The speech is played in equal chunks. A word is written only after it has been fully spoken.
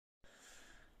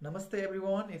Namaste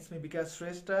everyone, it's me Vikas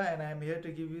Shrestha and I am here to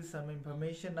give you some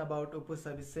information about Oppo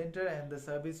Service Center and the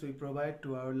service we provide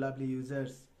to our lovely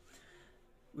users.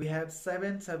 We have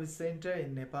 7 service centers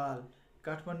in Nepal.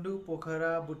 Kathmandu,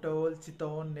 Pokhara, Butaol,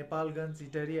 Chitwan, Nepalganj,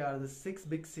 Itari are the 6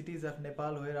 big cities of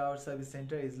Nepal where our service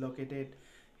center is located.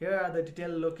 Here are the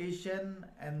detailed location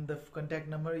and the contact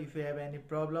number. If you have any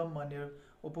problem on your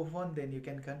Oppo phone, then you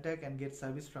can contact and get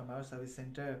service from our service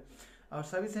center. Our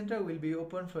service center will be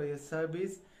open for your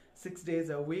service 6 days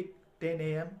a week, 10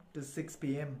 a.m. to 6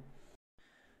 p.m.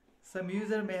 Some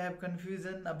user may have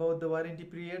confusion about the warranty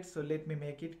period, so let me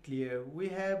make it clear. We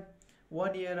have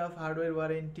 1 year of hardware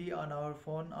warranty on our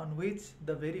phone, on which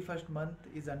the very first month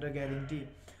is under guarantee.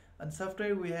 On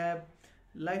software, we have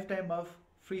lifetime of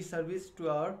free service to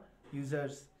our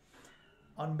users.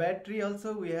 On battery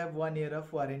also, we have 1 year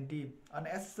of warranty. On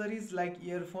accessories like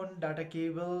earphone, data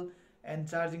cable and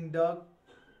charging dock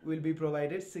will be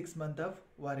provided 6 months of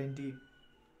warranty.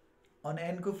 On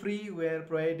Enco Free, we are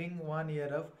providing 1 year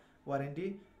of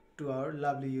warranty to our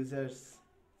lovely users.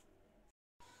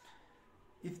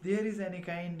 If there is any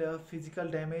kind of physical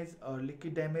damage or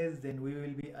liquid damage, then we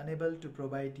will be unable to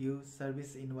provide you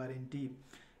service in warranty.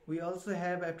 We also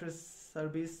have after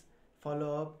service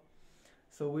follow-up,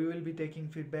 so we will be taking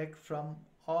feedback from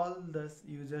all the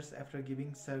users after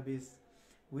giving service,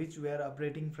 which we are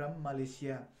operating from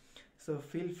Malaysia. So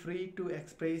feel free to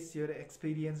express your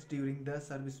experience during the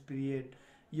service period.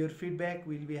 Your feedback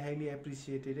will be highly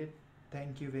appreciated.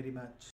 Thank you very much.